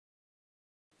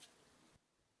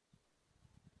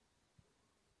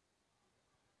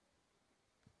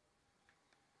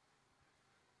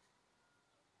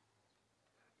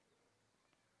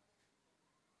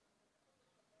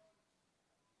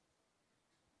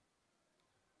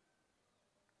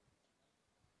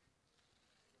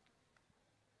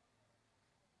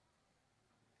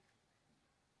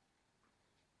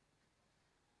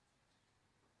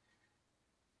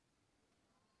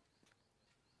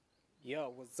Yeah,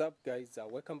 what's up, guys?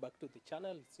 Welcome back to the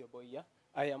channel. It's your boy. Yeah,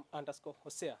 I am underscore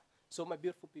Hosea. So, my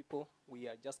beautiful people, we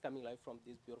are just coming live from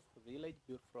this beautiful village,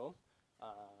 beautiful.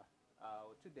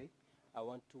 Today, I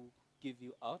want to give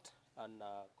you out an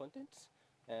content,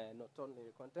 and not only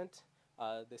the content.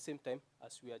 At the same time,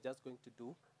 as we are just going to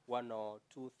do one or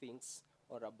two things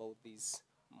or about this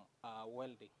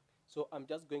welding. So, I'm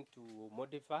just going to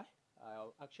modify.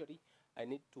 Actually, I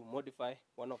need to modify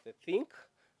one of the thing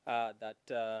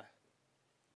that.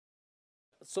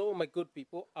 So my good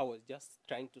people, I was just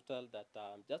trying to tell that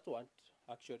just want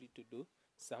actually to do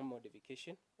some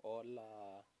modification or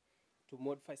to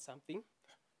modify something.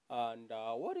 And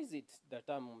what is it that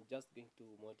I'm just going to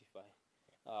modify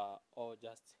or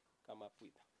just come up with?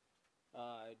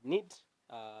 I need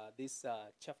this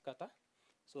chaff cutter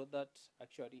so that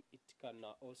actually it can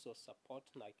also support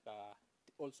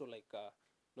also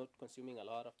not consuming a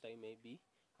lot of time maybe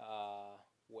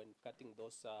when cutting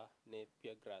those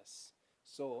napier grass.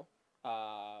 So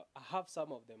I have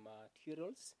some of the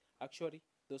materials. Actually,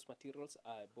 those materials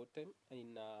I bought them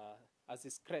in as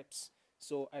scraps.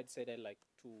 So I decided like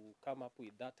to come up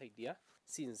with that idea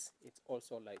since it's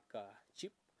also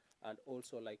cheap and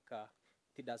also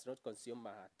it does not consume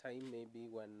time maybe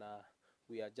when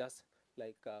we are just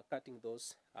cutting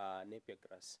those napier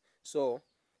grass. So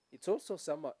it's also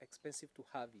somewhat expensive to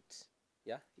have it.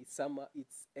 Yeah, it's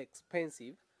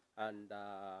expensive, and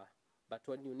but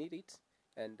when you need it,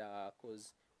 and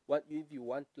because what if you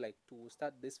want like to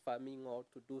start this farming or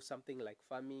to do something like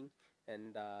farming,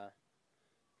 and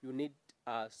you need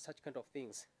such kind of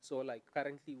things. So like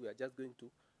currently we are just going to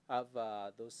have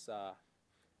those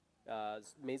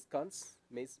maize cans,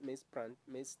 maize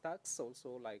stacks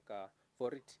also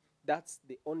for it. That's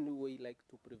the only way like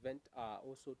to prevent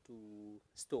also to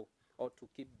store or to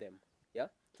keep them, yeah,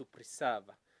 to preserve.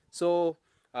 So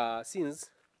since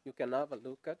you can have a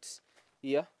look at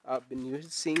here, I've been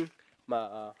using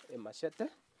a machete.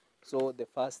 So the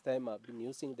first time I've been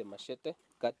using the machete,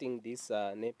 cutting this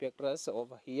napier grass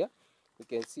over here, you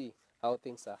can see how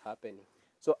things are happening.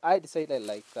 So I decided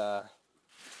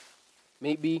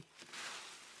maybe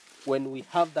when we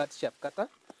have that shape cutter,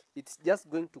 it's just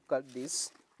going to cut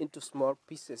this into small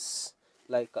pieces.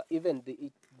 Even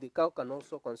the cow can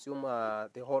also consume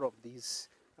the whole of these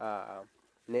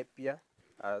napier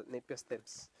napier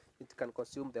stems. It can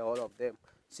consume the whole of them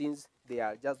since they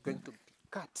are just going to be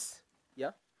cut, yeah,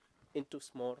 into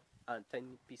small and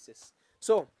tiny pieces.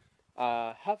 So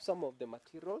have some of the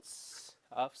materials.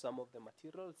 I have some of the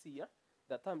materials here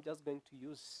that I'm just going to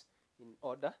use in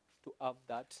order to have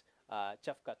that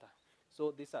chaff cutter.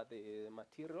 So these are the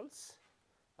materials.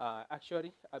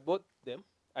 Actually, I bought them.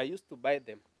 I used to buy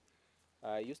them.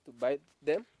 I used to buy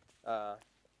them uh,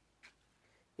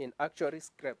 in actually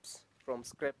scraps from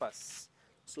scrapers.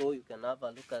 So you can have a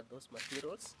look at those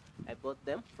materials. I bought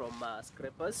them from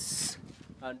scrapers,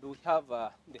 and we have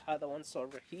the other ones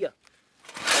over here.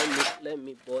 Let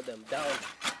me boil them down.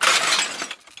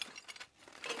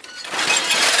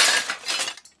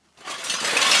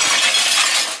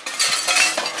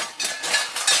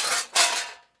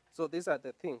 So these are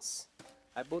the things.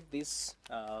 I bought this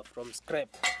from scrap.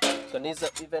 So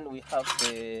even we have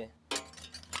the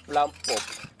plump pop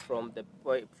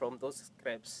from those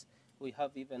scraps. We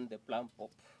have even the plump pop.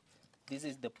 This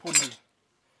is the pulley.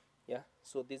 Yeah.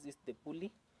 So this is the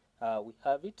pulley. We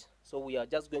have it. So we are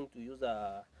just going to use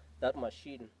that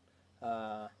machine.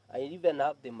 I even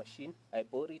have the machine. I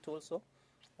bought it also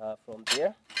from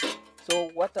there. So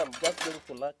what I'm just going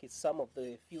to lack is some of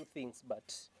the few things,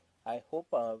 but I hope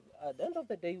at the end of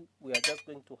the day we are just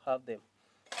going to have them.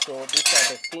 So these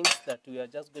are the things that we are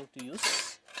just going to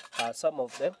use, some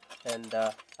of them, and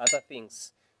other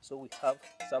things. So we have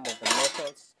some of the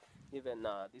metals, even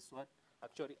this one.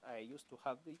 Actually, I used to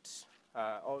have it,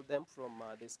 all them from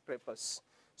the scrapers.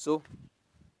 So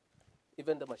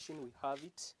even the machine, we have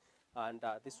it, and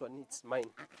this one is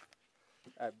mine.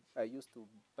 I used to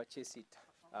purchase it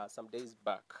some days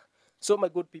back. So my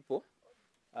good people,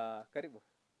 karibu.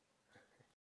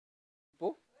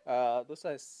 People, those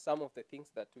are some of the things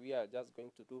that we are just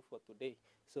going to do for today.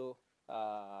 So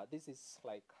this is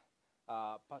like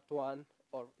part one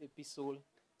or episode.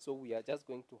 So we are just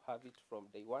going to have it from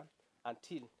day one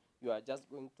until you are just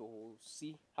going to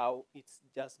see how it's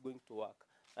just going to work.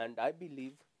 And I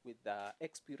believe with the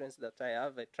experience that I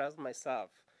have, I trust myself.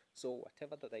 So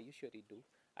whatever that I usually do,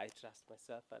 I trust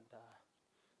myself, and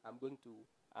I'm going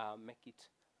to make it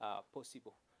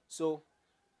possible. So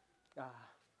uh,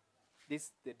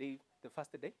 this the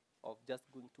first day of just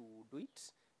going to do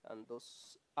it, and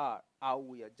those are how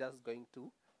we are just going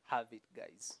to have it,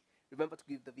 guys. Remember to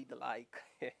give the video a like,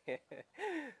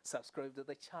 subscribe to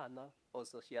the channel,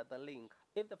 also share the link.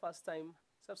 If the first time,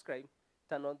 subscribe,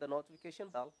 turn on the notification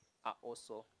bell, and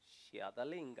also share the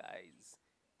link, guys.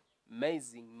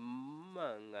 Amazing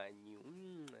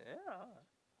manganyu. Yeah.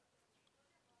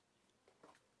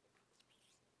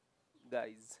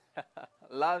 Guys,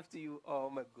 love to you all,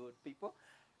 my good people.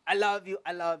 I love you,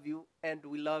 and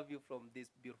we love you from this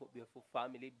beautiful, beautiful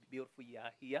family, beautiful year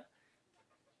here.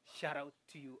 Shout out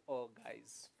to you all,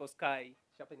 guys. For Sky,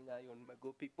 sharpening iron, my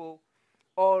good people.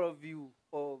 All of you,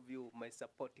 my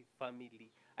supportive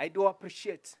family. I do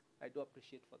appreciate for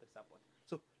the support.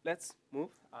 So let's move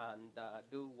and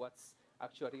do what's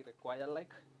actually required,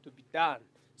 like to be done.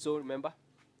 So remember,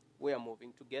 we are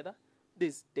moving together.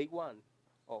 This day one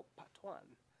or part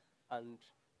one, and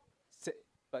say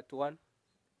part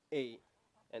 1A,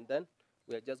 and then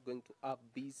we are just going to have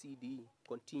BCD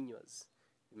continuous.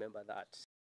 Remember that.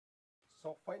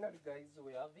 So finally, guys,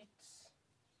 we have it.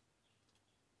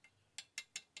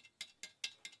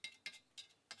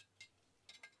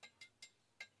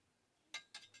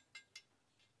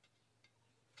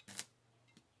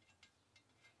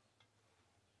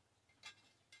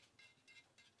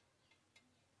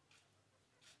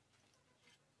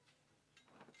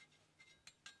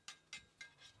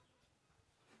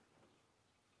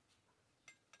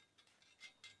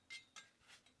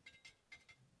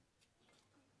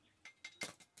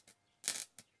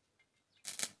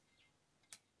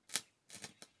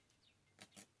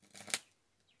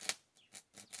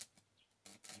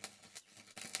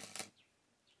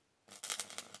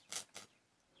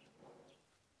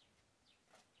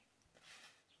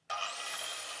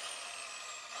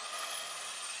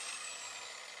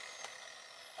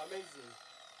 Amazing.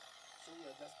 So we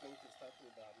are just going to start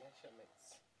with our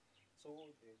measurements. So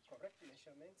the correct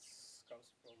measurements comes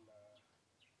from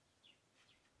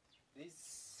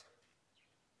this.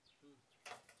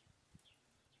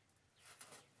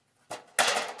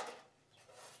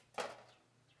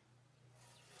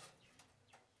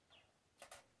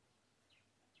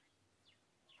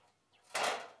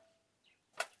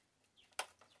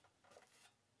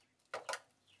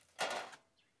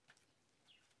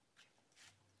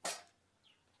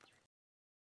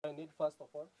 I need first of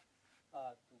all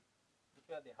to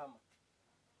prepare the hammer.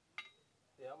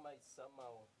 The hammer is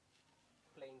somehow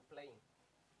plain.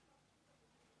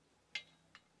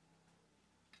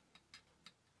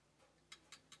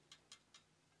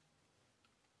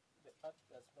 The part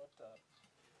does not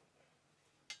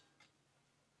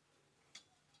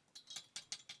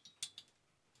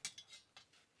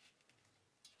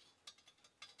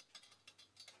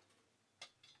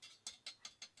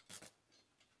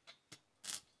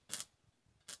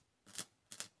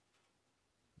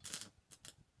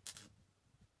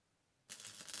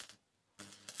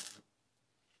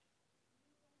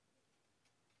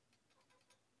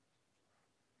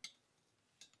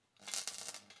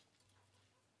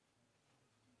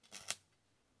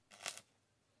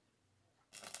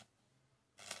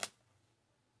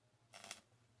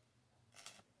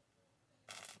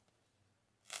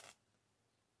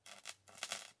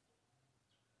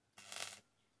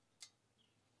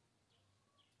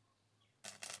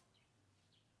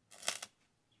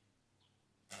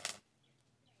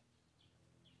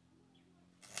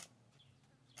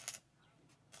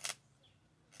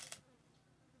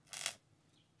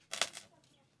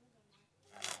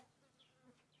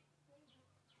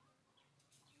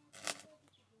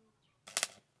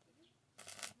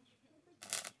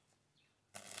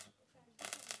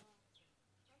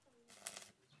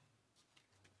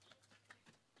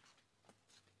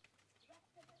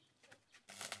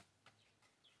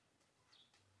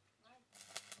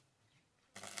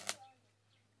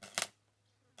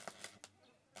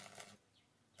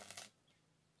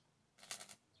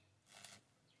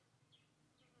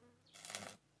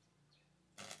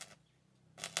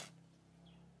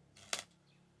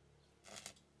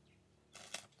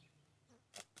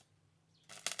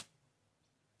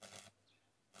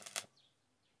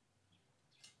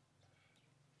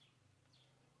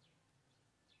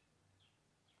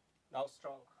now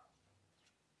strong.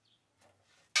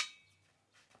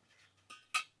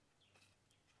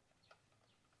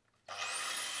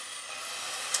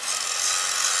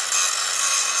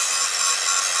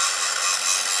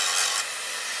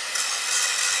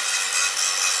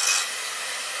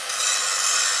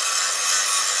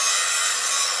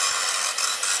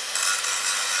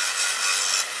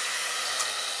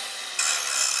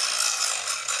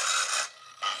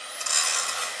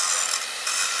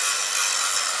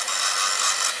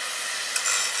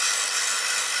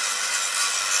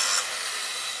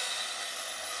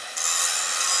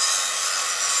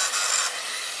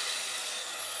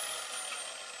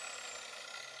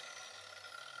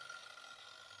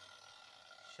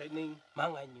 turning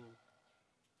manganyu.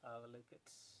 Look,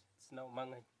 it's now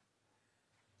mangan.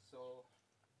 So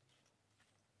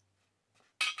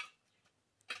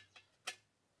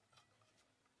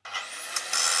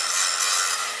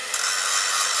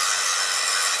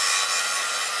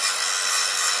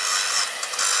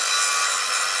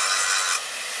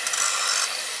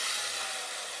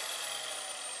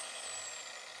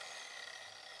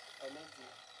amazing.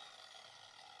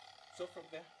 So from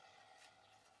there,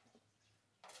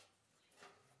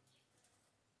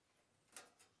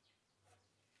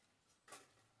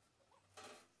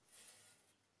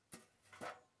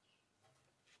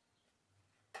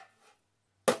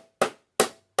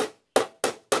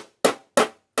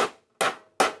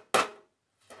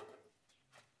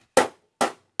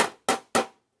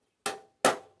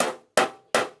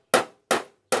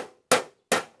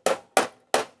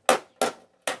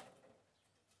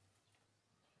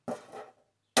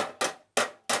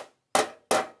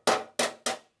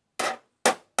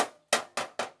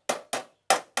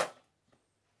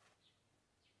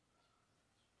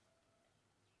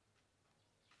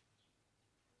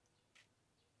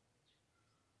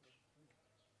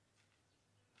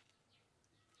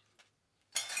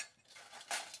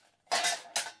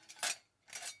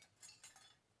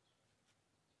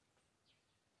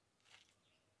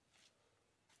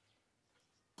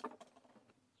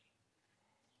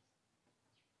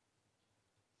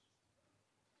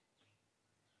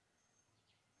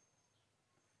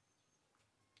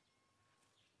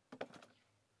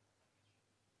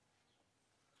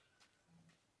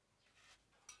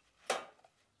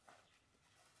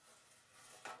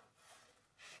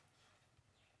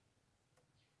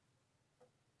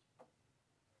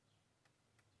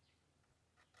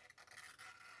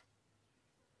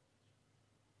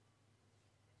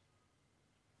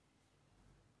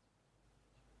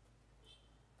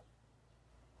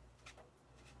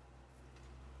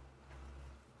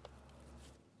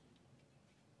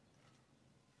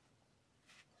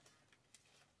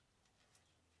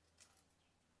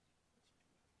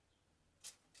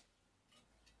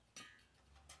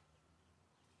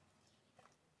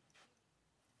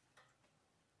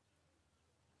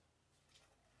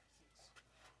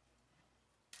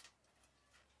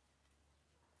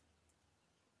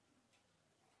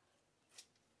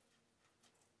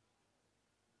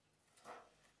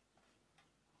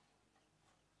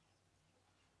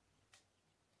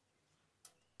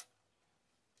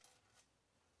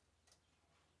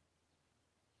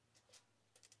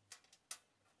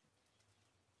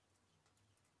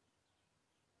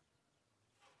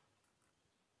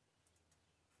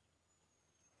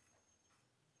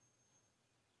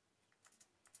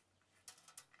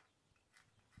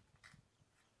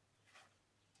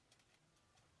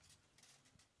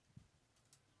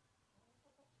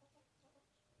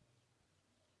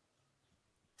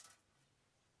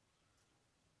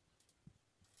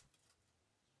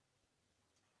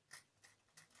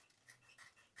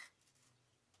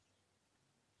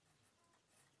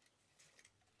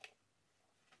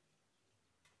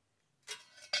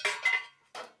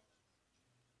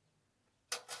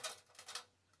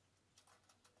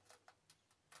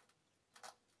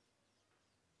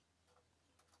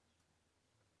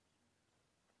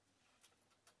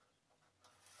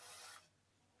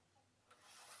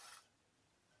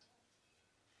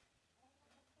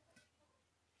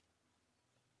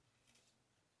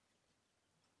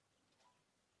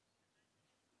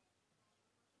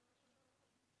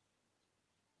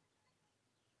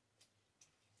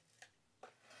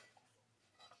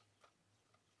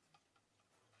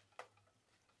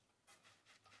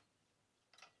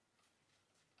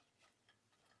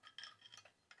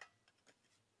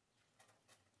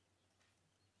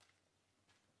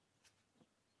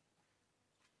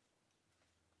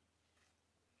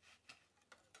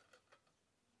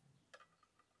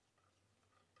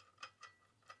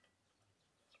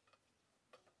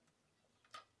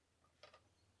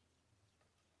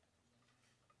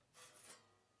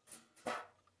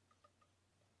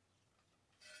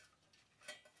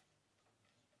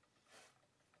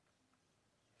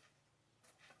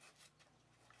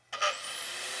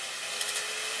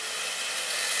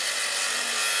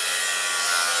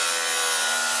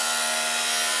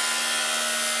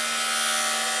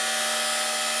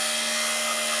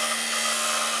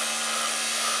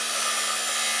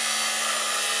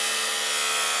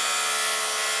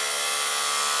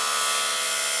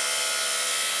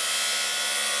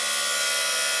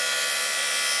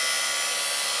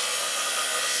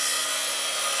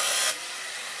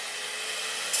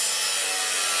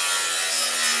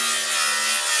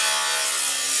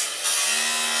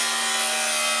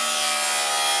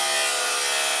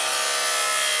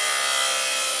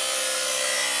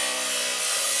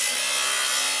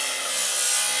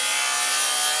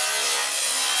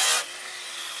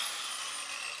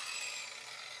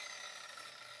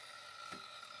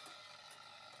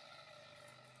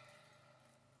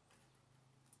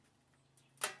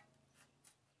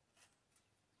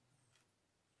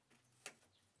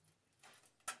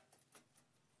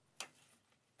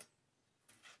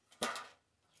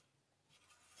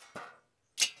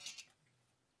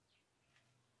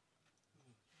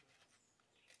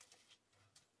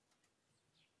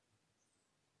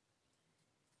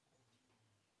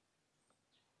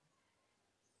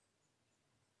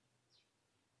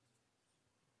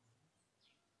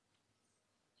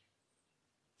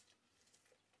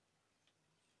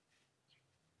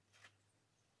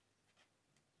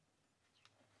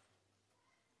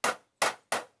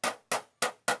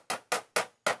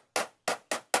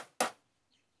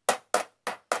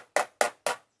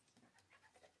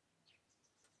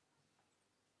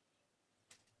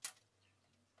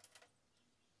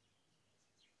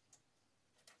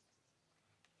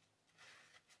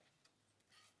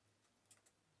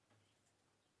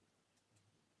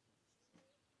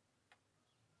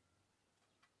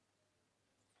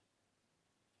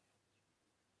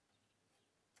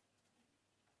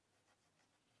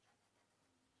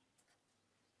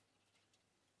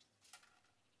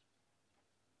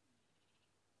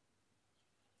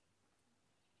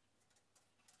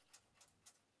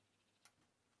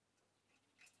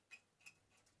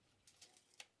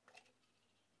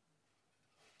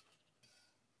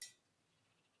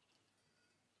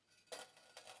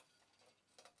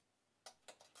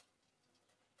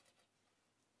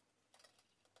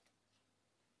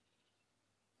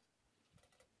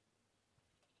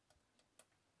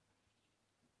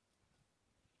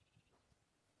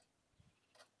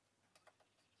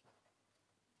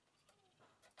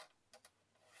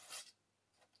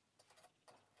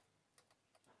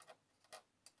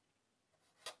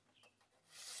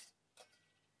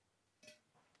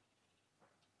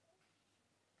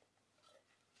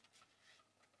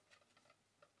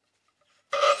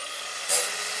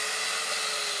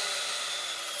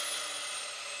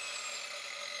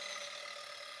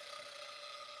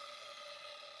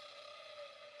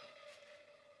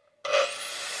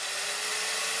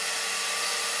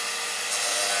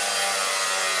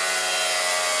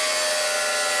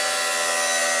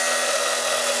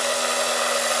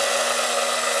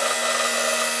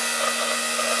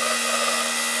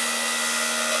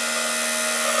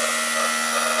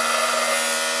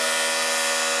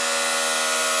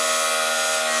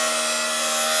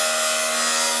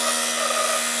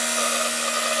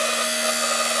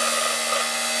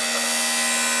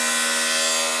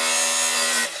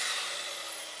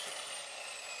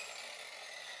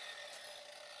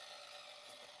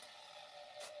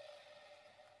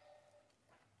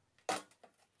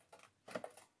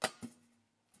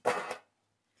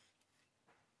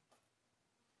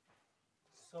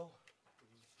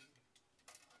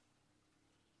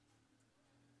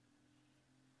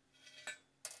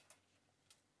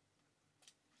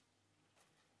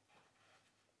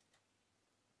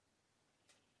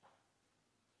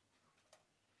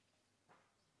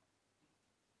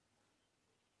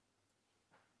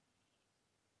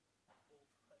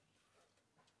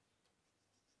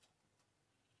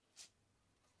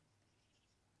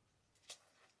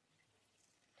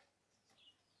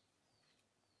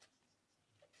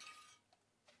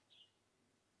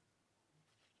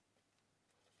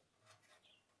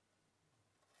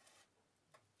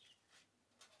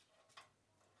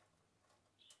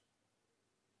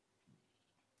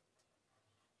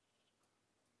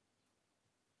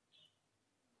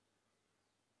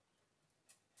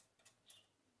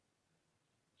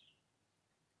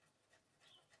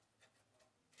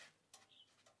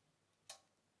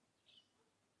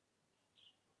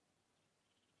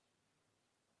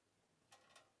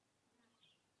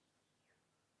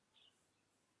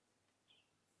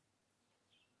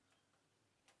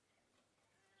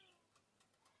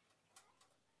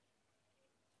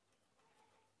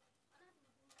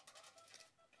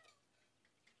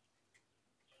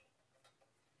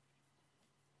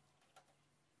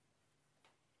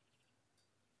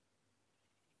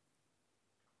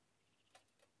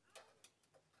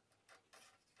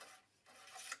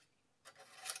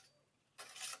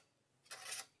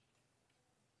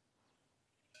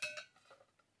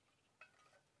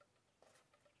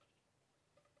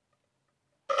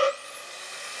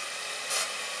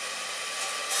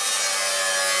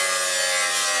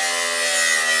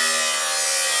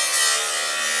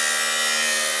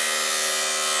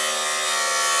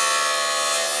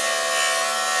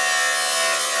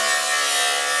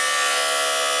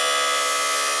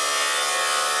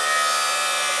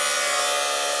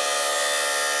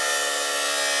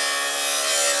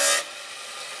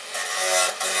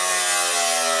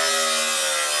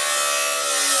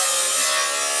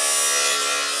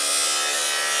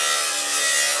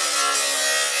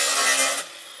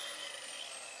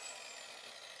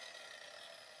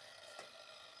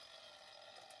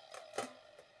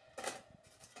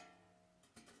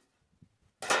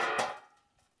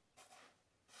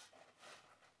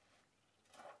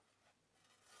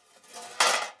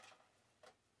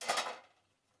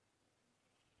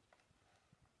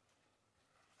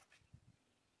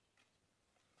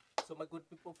 So my good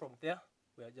people, from there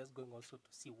we are just going also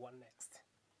to see what next.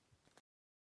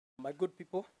 My good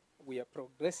people, we are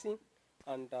progressing,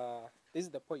 and this is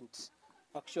the point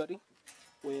actually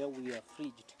where we are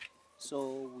fridged.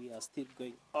 So we are still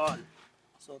going on.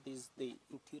 So this is the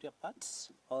interior parts,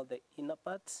 all the inner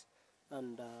parts,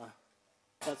 and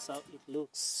that's how it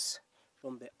looks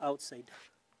from the outside,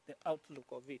 the outlook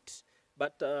of it.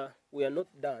 But we are not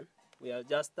done. We are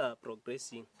just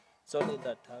progressing. So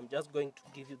that I'm just going to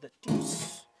give you the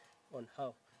tips on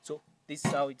how. So this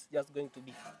is how it's just going to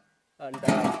be, and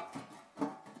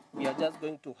we are just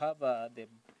going to have the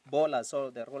ballers or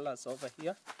the rollers over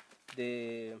here,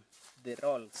 the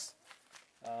rolls,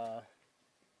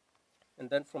 and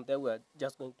then from there we are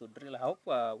just going to drill. I hope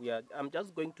I'm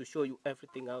just going to show you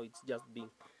everything how it's just been.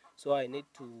 So I need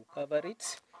to cover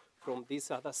it from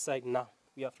this other side now.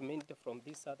 We have remained from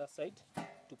this other side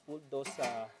to put those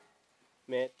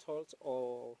metals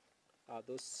or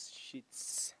those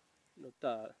sheets, not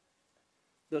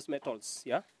those metals,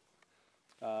 yeah.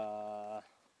 Not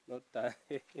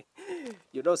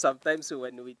you know, sometimes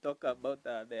when we talk about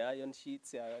the iron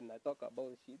sheets, and I talk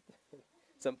about sheet,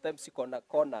 sometimes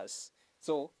corners.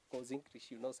 So, cause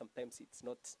English, you know, sometimes it's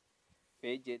not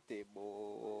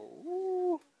vegetable.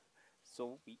 Ooh.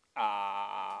 So we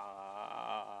are.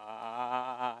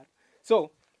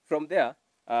 So from there,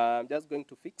 I'm just going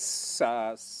to fix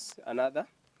another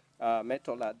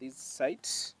metal at this side.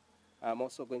 I'm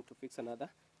also going to fix another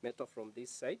metal from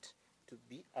this side to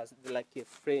be as like a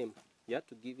frame, yeah,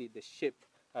 to give it the shape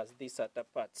as these other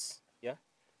parts, yeah,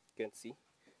 you can see.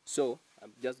 So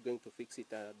I'm just going to fix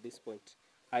it at this point.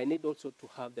 I need also to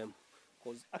have them,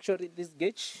 because actually this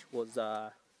gauge was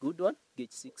a good one,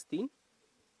 gauge 16.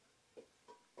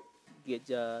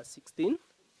 Gauge 16.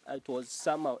 It was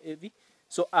somehow heavy,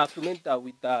 so I've remained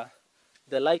with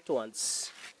the light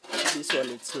ones. This one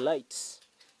it's light,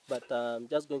 but I'm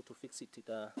just going to fix it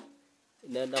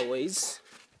in other ways,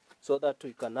 so that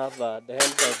we can have the end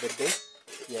of the day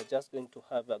we are just going to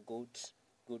have a good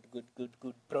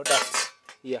product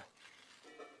here.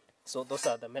 So those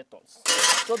are the metals.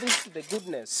 So this is the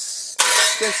goodness.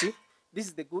 You can see this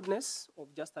is the goodness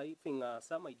of just having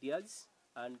some ideas,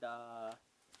 and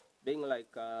being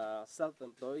like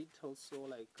self-employed, also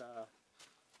like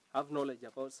have knowledge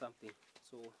about something.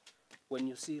 So when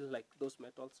you see like those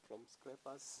metals from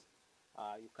scrapers,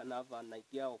 you can have an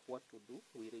idea of what to do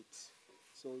with it.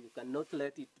 So you cannot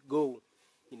let it go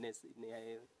in a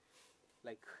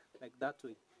like that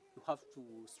way. You have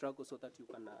to struggle so that you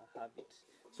can have it.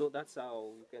 So that's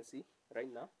how you can see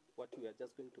right now what we are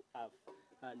just going to have,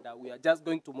 and we are just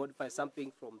going to modify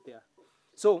something from there.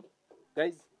 So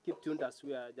guys, keep tuned as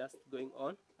we are just going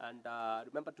on, and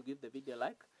remember to give the video a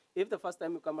like. If the first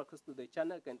time you come across to the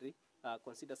channel, kindly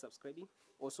consider subscribing.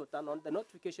 Also turn on the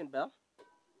notification bell.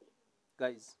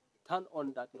 Guys, turn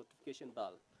on that notification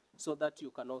bell so that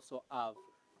you can also have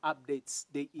updates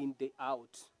day in, day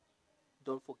out.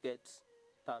 Don't forget,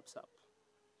 thumbs up.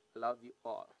 Love you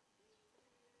all.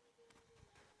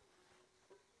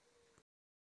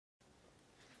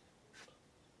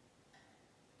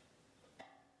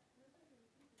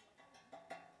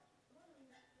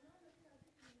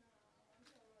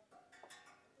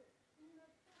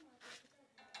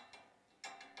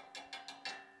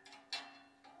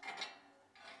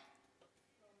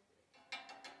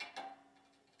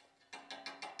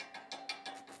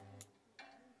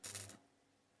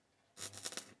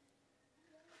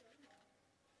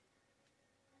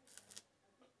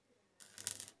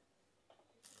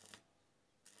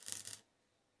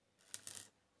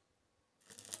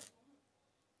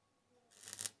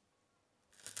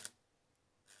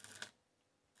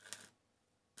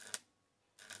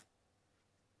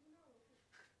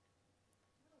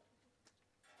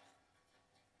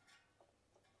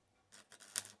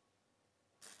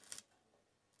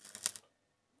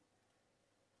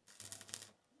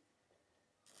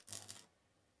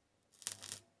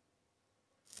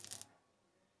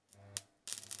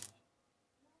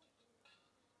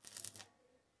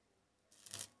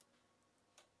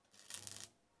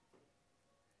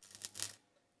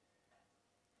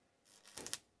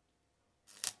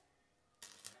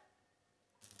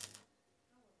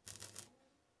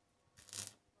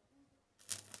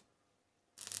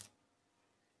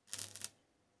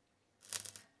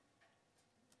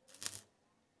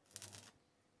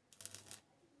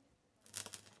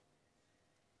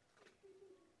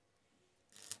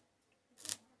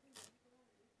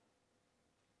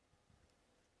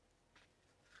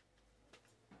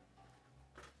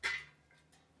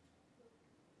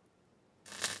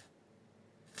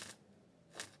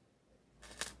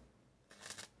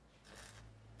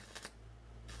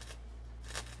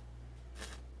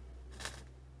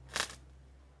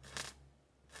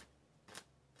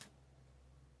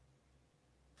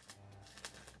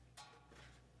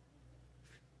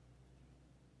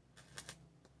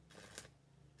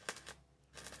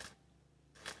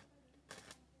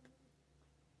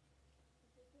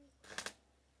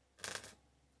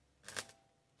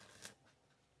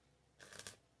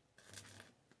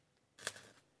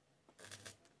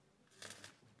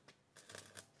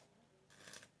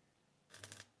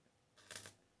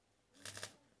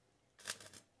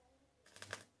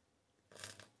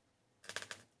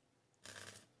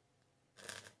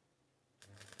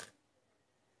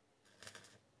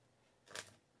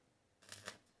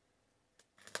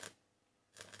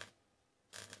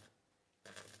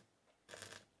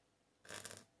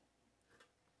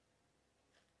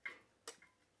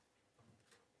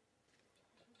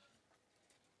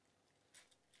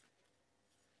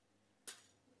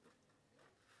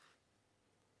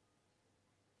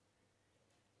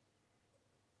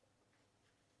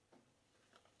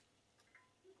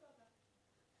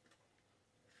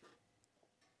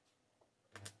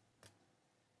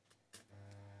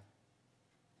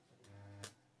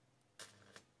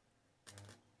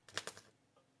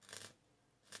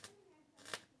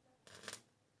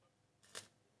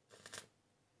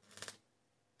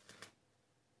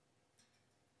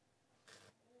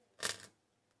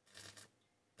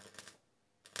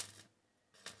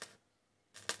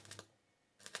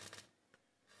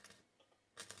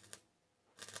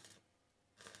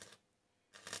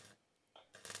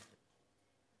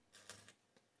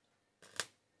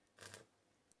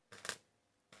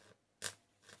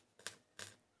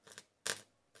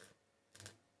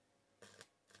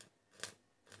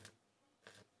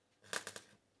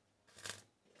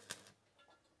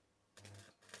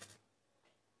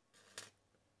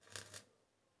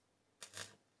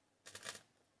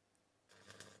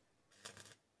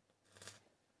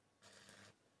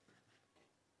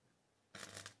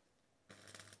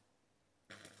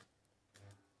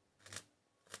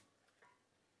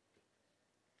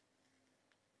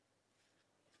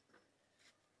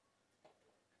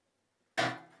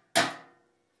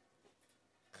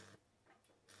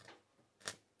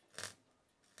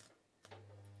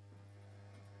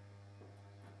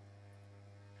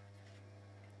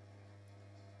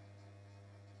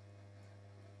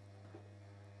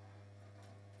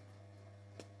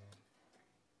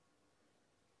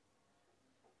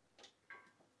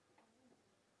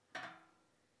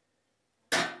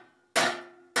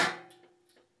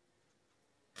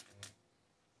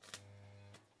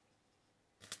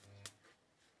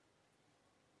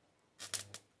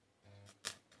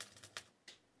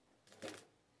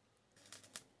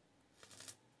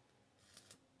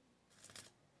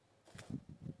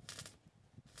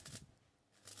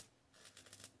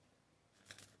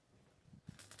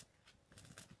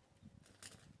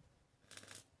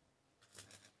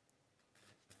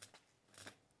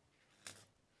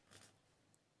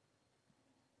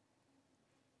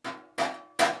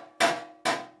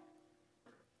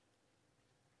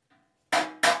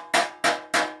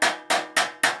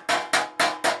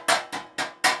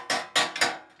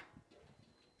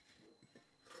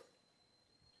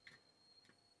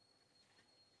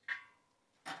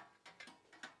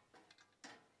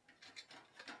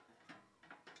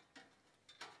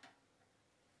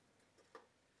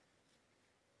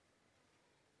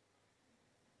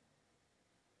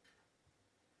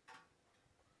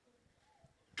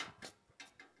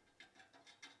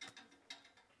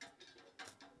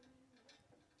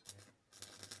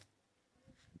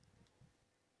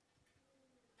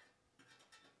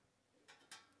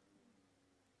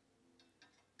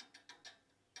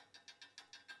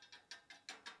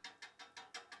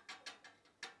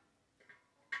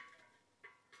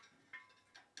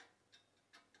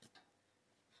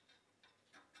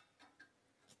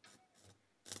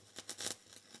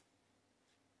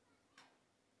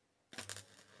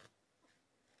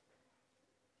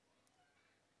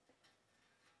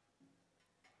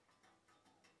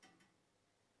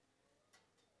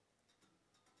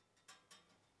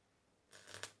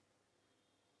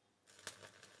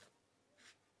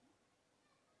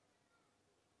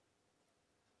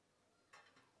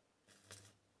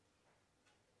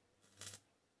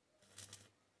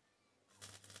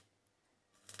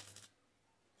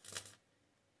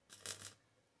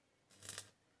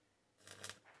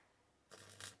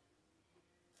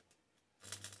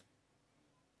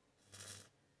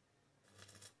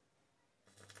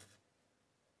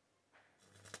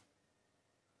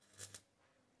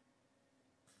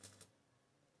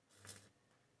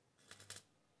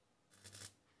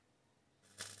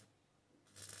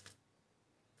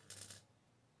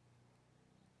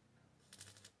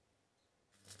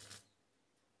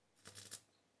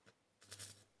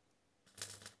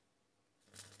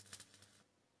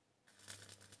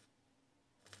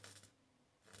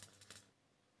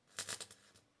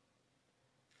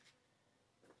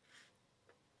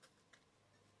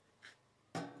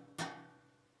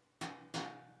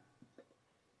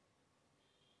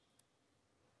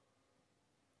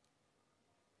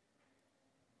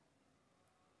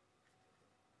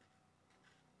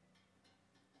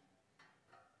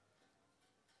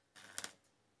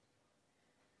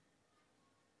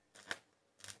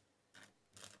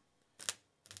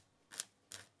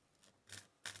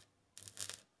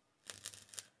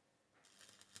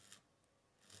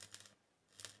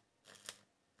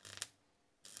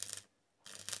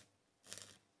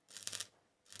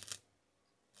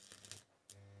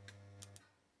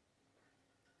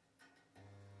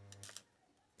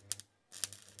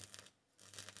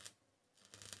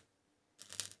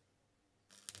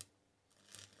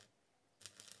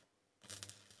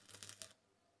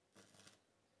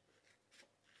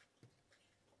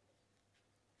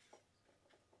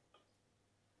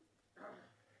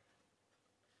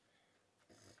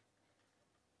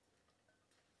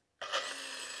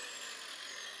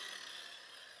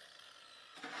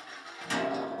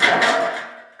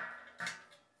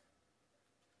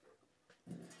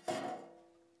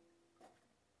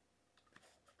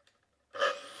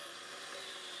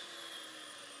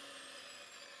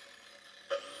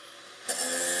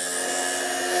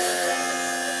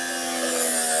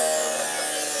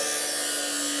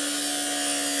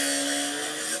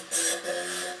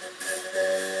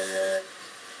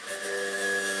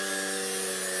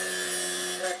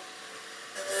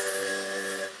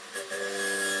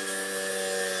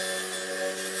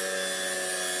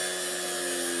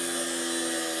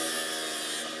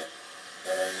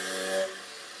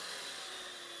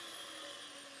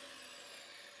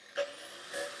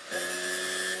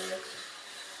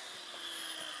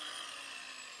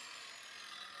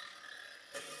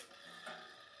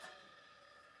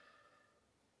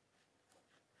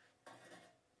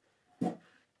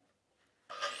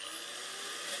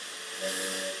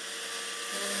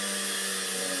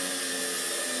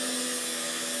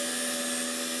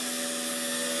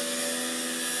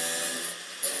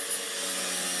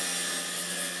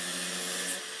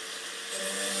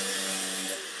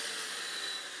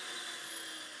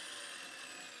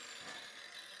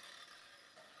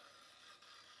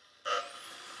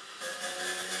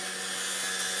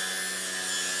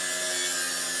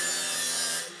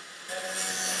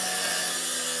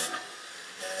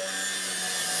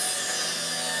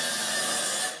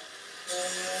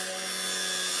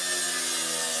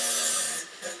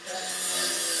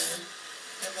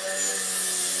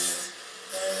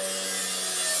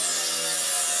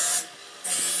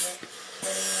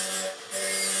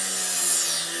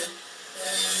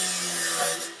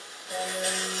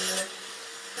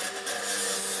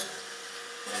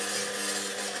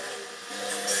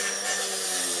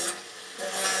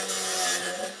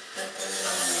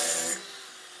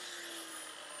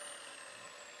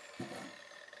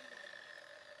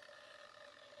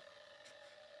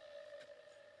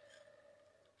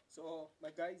 So my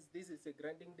guys, this is a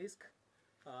grinding disc.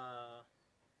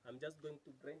 I'm just going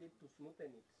to grind it to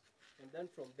smoothen it, and then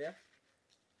from there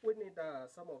we need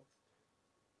some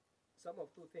of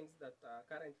two things that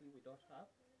currently we don't have,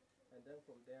 and then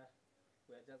from there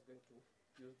we are just going to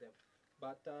use them.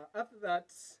 But after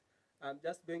that, I'm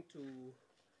just going to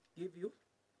give you,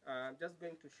 I'm just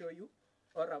going to show you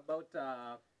all about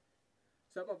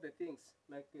some of the things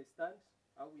like a stand,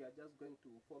 how we are just going to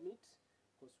form it,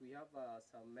 because we have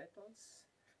some metals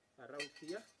around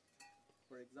here.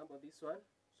 For example, this one.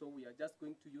 So we are just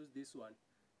going to use this one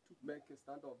to make a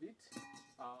stand of it,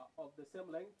 of the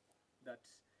same length that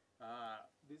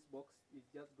this box is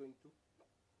just going to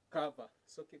cover.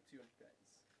 So keep tuned, guys.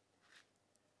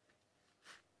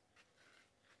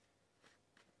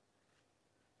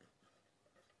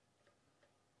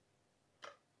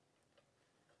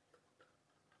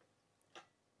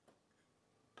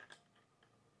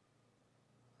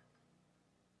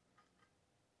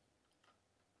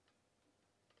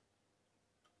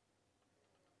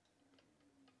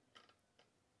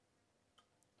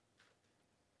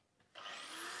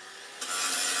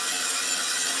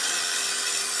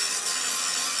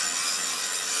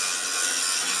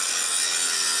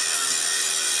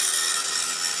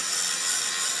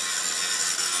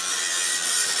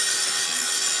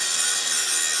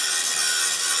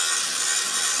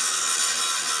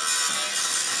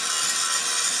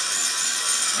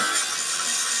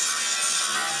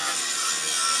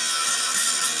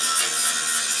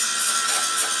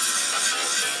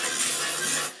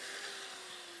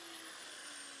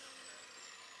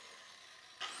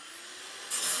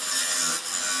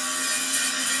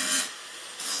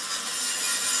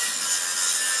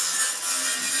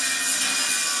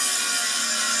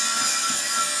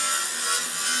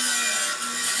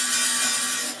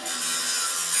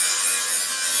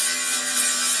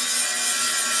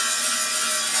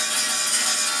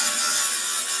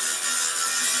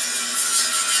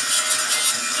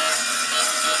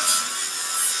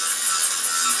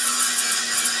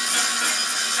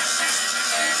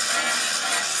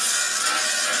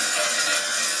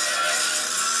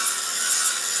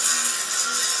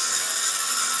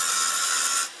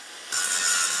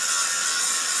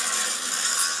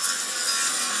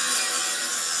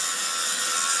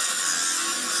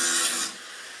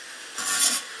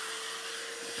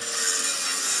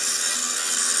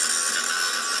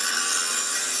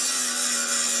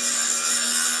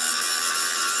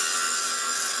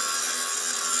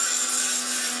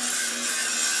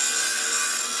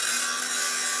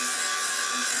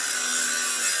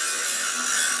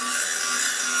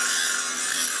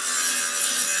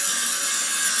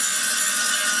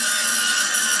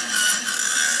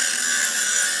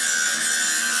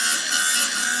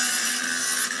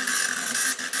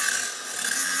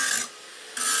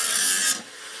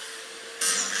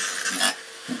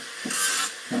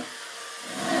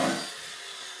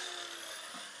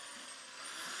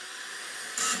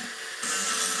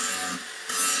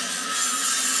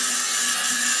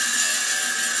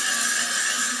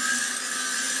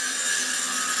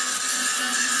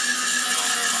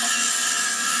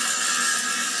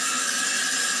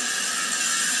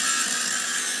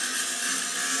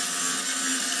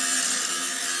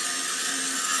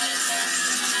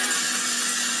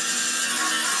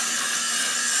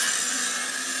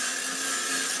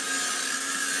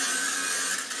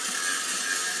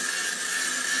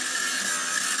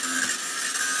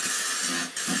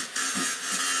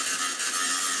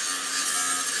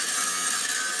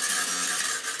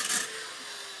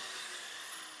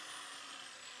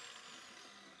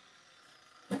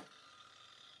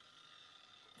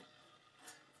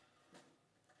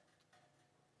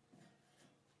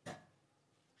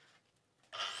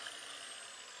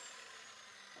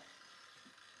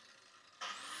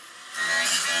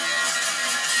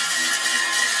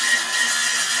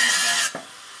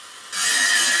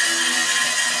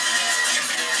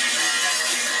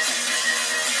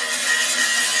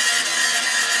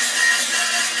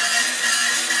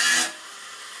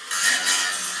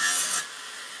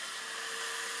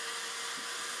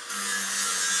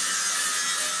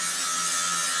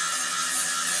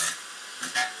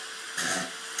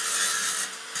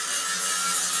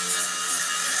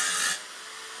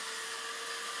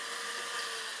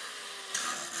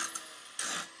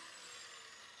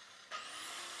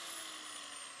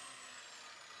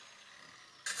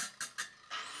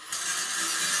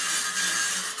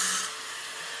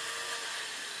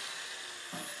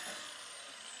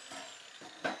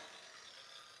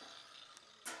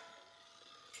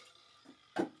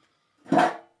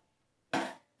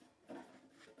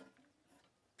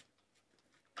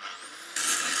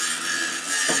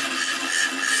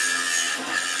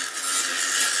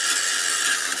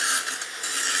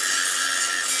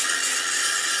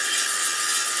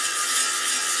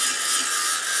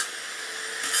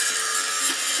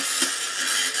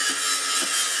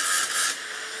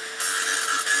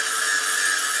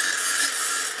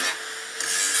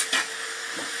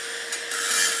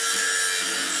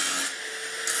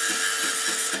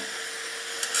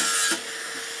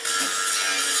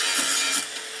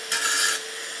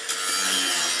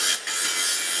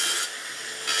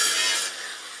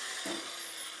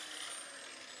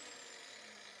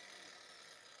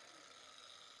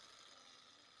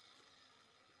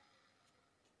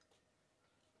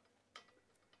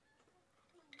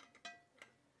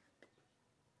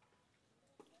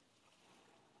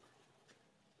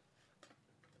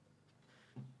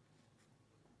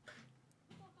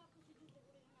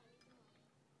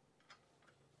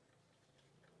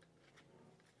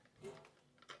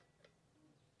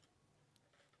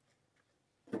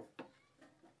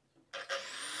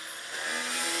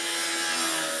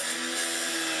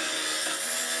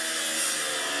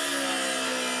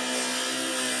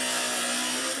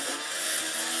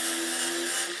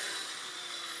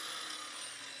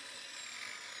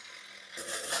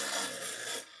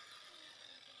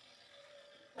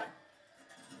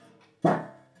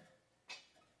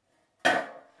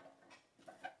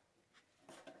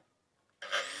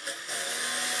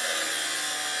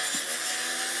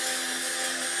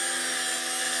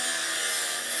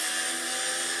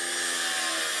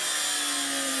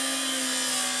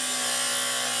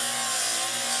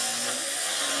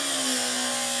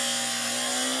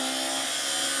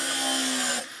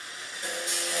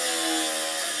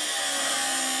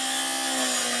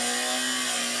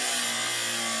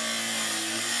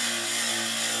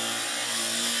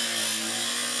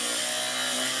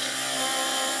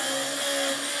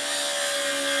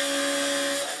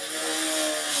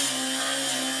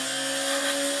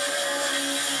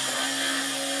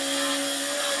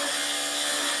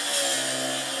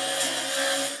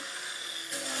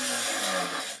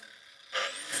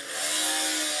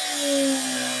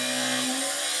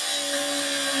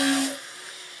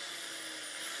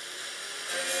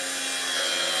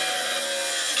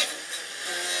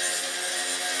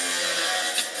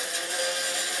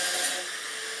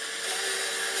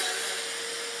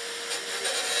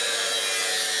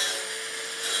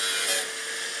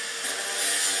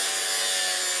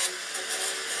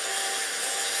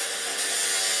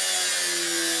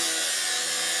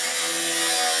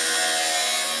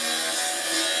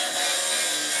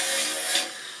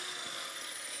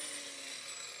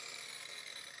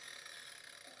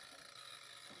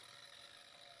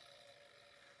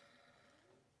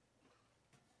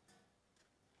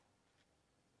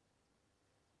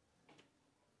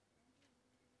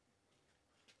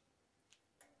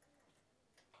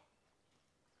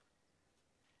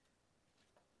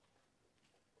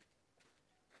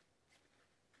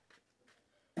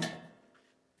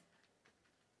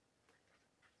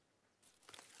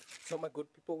 So my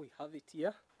good people, we have it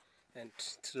here, and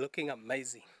it's looking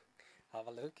amazing. Have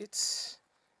a look at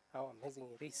how amazing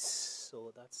it is.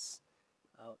 So that's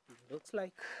how it looks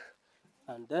like,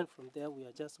 and then from there we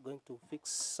are just going to fix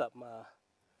some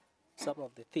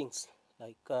of the things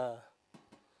like a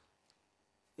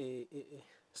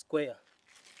square,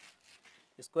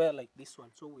 like this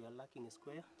one. So we are lacking a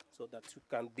square so that it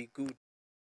can be good.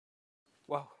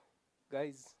 Wow,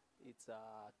 guys, it's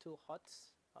too hot,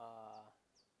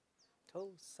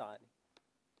 too sunny,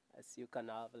 as you can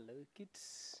have a look at,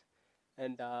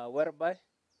 and whereby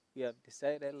we have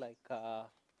decided like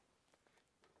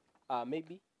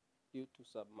maybe due to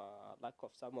some lack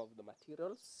of some of the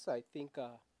materials, I think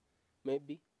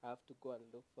maybe I have to go and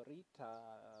look for it.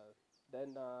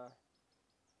 Then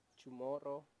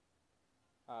tomorrow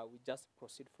we just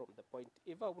proceed from the point.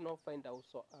 If I will not find out,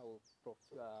 so I will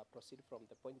proceed from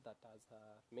the point that has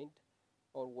made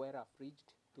or where I've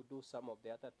reached to do some of the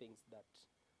other things that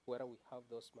where we have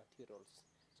those materials,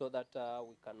 so that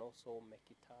we can also make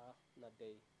it in a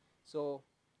day. So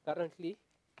currently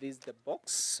this is the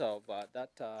box of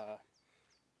that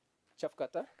chaff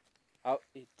cutter, how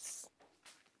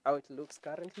it looks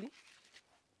currently.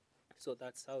 So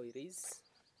that's how it is,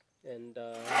 and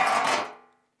I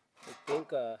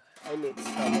think I need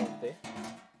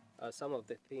some of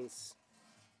the things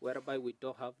whereby we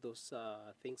don't have those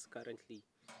things currently.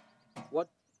 What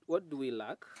do we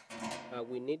lack?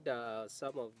 We need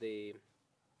some of the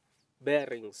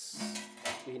bearings.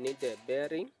 We need a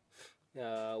bearing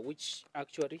which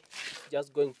actually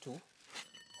just going to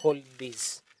hold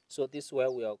this. So this is where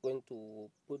we are going to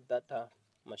put that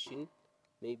machine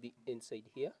maybe inside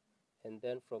here, and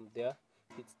then from there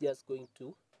it's just going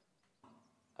to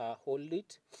hold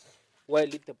it while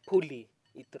the pulley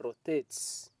it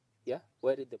rotates. Yeah,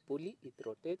 while the pulley it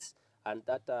rotates, and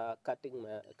that cutting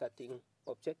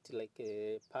object like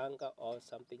a panga or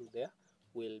something there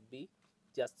will be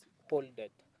just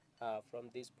holded from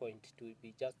this point. It will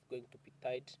be just going to be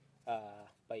tied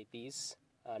by this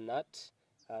nut,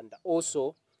 and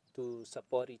also to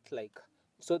support it, like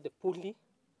so the pulley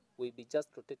will be just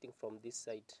rotating from this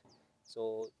side.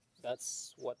 So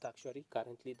that's what actually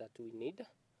currently that we need,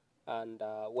 and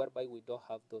whereby we don't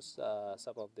have those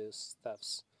some of those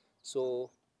stuffs. So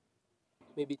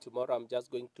maybe tomorrow I'm just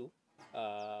going to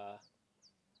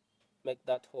make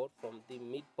that hole from the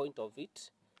midpoint of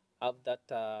it, have that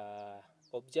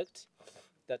object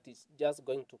that is just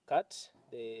going to cut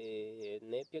the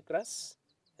napier grass,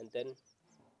 and then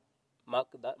mark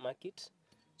it.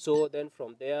 So then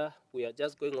from there we are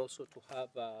just going also to have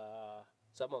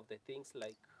some of the things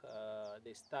like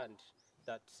the stand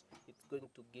that it's going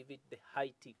to give it the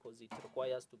height, because it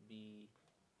requires to be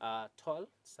tall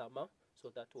somehow, so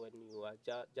that when you are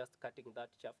just cutting that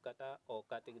chaff cutter or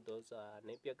cutting those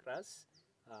napier grass,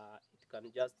 it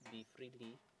can just be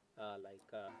freely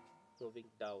moving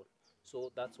down.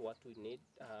 So that's what we need.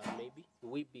 Maybe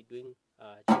we'll be doing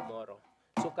tomorrow.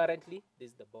 So currently this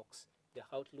is the box, the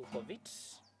outlook of it.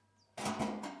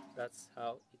 That's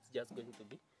how it's just going to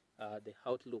be, the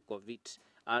outlook of it.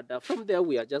 And from there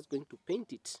we are just going to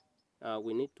paint it.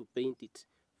 We need to paint it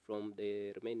from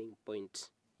the remaining point.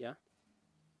 Yeah,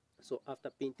 so after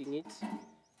painting it,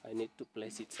 I need to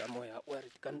place it somewhere where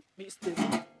it can be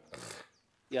stable.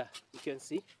 Yeah, you can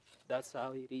see that's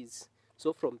how it is.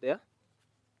 So from there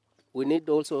we need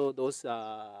also those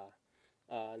the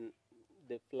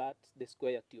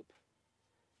square tube,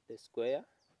 the square.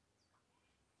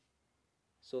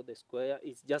 So the square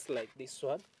is just like this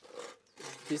one.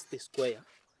 This is the square.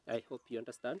 I hope you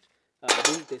understand. This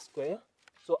is the square.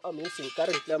 So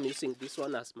currently I'm using this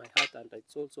one as my hat, and it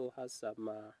also has some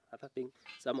other thing,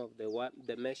 some of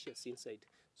the meshes inside.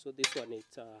 So this one is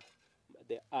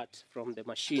the art from the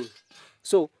machine.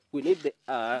 So we need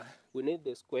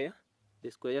the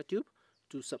square tube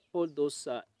to support those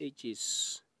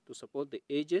edges,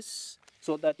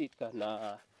 so that it can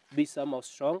be somehow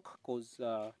strong, because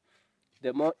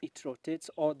the more it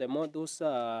rotates, or the more those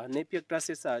napier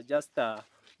grasses are just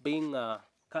being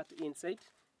cut inside,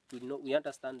 we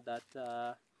understand that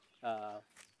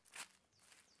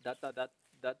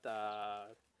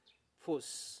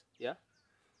force, yeah,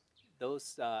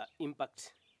 those the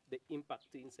impact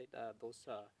inside those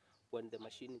when the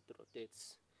machine it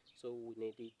rotates. So we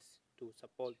need it to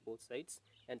support both sides,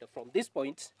 and from this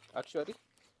point, actually,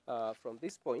 from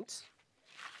this point,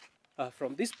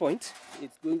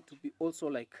 it's going to be also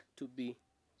like to be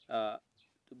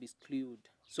screwed.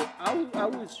 So I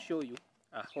will show you.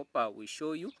 I hope I will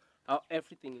show you how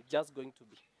everything is just going to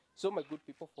be. So my good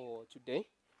people, for today,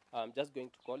 I'm just going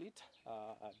to call it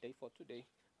a day for today.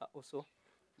 Also,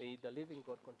 may the living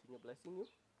God continue blessing you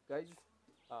guys.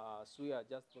 So we are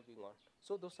just moving on.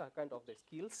 So those are kind of the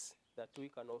skills that we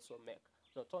can also make.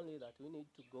 Not only that we need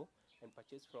to go and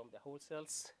purchase from the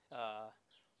wholesales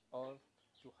or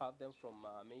to have them from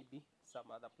maybe some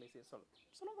other places.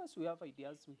 So long as we have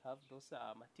ideas, we have those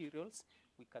materials,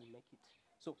 we can make it.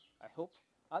 So I hope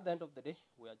at the end of the day,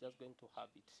 we are just going to have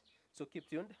it. So keep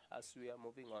tuned as we are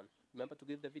moving on. Remember to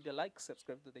give the video a like,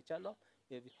 subscribe to the channel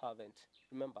if you haven't.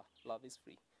 Remember, love is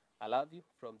free. I love you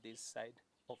from this side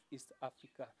of East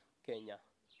Africa, Kenya.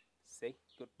 Say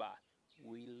goodbye.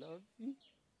 We love you.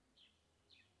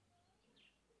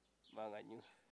 Manganyu.